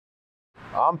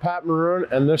I'm Pat Maroon,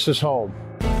 and this is home.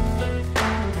 Edmonds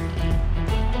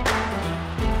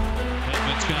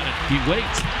got it. He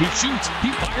waits. He shoots.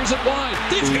 He fires it wide.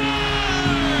 He scores!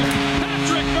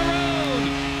 Patrick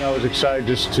Maroon! I was excited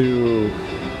just to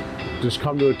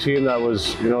come to a team that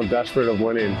was, desperate of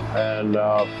winning. And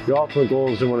the ultimate goal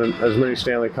is to win as many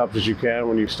Stanley Cups as you can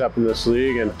when you step in this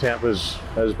league. And Tampa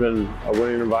has been a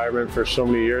winning environment for so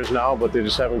many years now, but they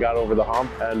just haven't got over the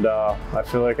hump. And I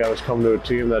feel like I was coming to a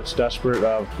team that's desperate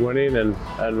of winning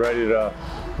and ready to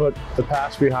put the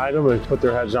past behind them and put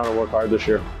their heads down and work hard this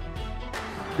year.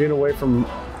 Being away from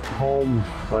home,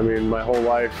 I mean, my whole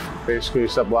life, basically,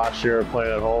 except last year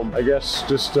playing at home. I guess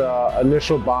just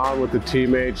initial bond with the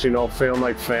teammates, feeling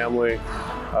like family,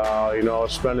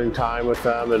 spending time with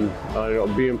them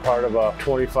and, being part of a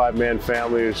 25-man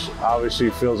family is obviously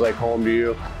feels like home to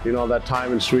you. That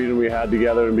time in Sweden we had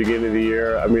together in the beginning of the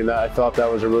year, I mean, I thought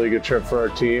that was a really good trip for our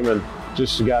team and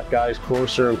just got guys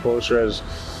closer and closer as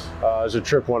the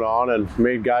trip went on and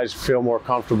made guys feel more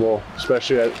comfortable,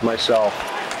 especially myself.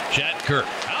 Shatker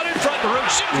out in front, Maroon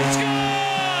shoots and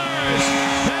scores!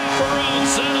 Pat Maroon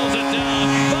settles it down,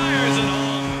 fires it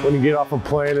home. When you get off a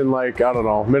plane in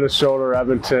Minnesota or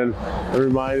Edmonton, it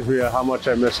reminds me of how much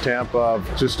I miss Tampa,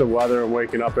 of just the weather and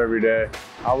waking up every day.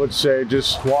 I would say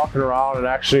just walking around and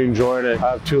actually enjoying it.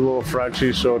 I have two little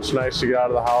Frenchies, so it's nice to get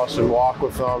out of the house and walk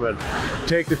with them and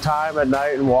take the time at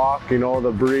night and walk,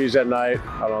 the breeze at night.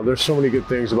 I don't know, there's so many good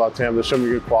things about Tampa. There's so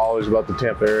many good qualities about the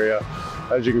Tampa area.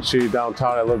 As you can see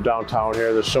downtown, I live downtown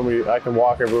here. There's so many, I can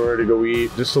walk everywhere to go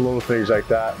eat. Just the little things like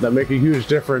that make a huge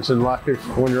difference in life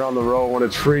when you're on the road, when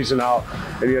it's freezing out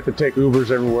and you have to take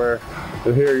Ubers everywhere.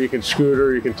 And here you can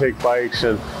scooter, you can take bikes,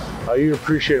 and you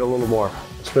appreciate it a little more.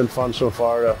 It's been fun so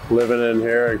far to living in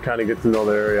here and kind of get to know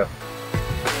the area.